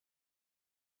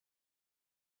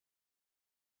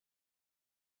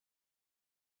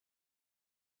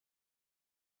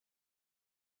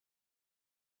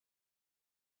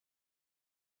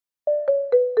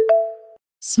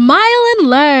Smile and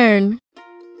learn!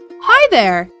 Hi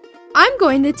there! I'm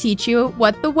going to teach you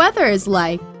what the weather is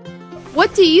like.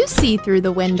 What do you see through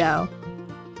the window?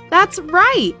 That's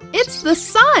right! It's the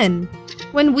sun!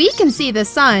 When we can see the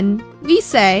sun, we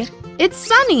say, it's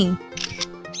sunny!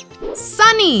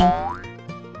 Sunny!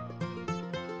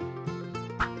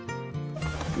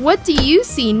 What do you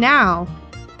see now?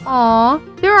 Aw,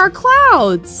 there are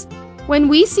clouds! When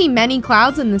we see many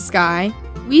clouds in the sky,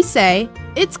 we say,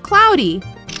 it's cloudy!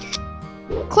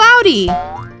 Cloudy!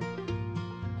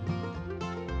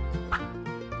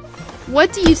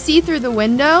 What do you see through the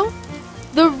window?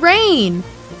 The rain!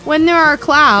 When there are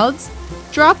clouds,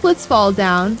 droplets fall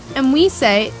down and we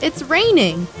say it's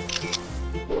raining.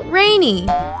 Rainy!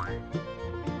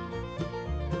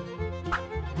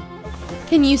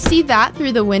 Can you see that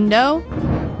through the window?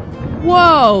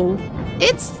 Whoa!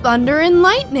 It's thunder and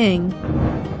lightning!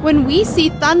 When we see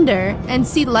thunder and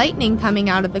see lightning coming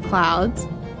out of the clouds,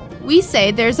 we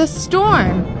say there's a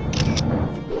storm.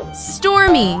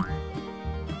 Stormy!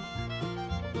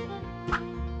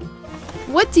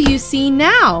 What do you see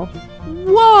now?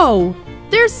 Whoa!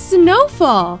 There's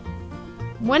snowfall!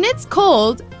 When it's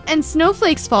cold and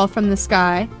snowflakes fall from the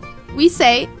sky, we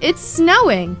say it's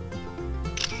snowing.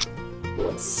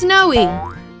 Snowy!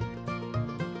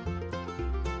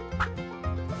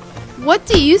 What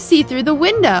do you see through the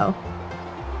window?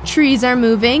 Trees are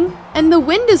moving and the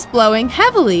wind is blowing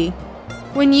heavily.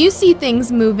 When you see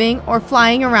things moving or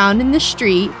flying around in the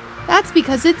street, that's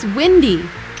because it's windy.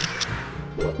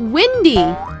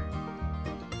 Windy!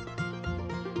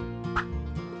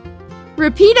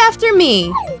 Repeat after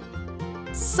me.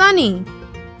 Sunny.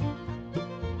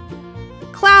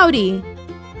 Cloudy.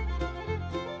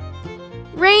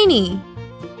 Rainy.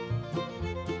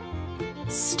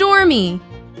 Stormy.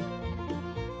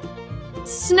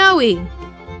 Snowy.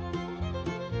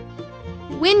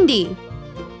 Windy.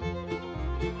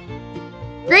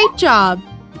 Great job!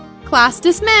 Class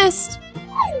dismissed!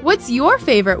 What's your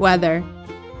favorite weather?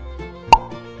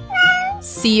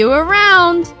 See you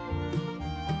around!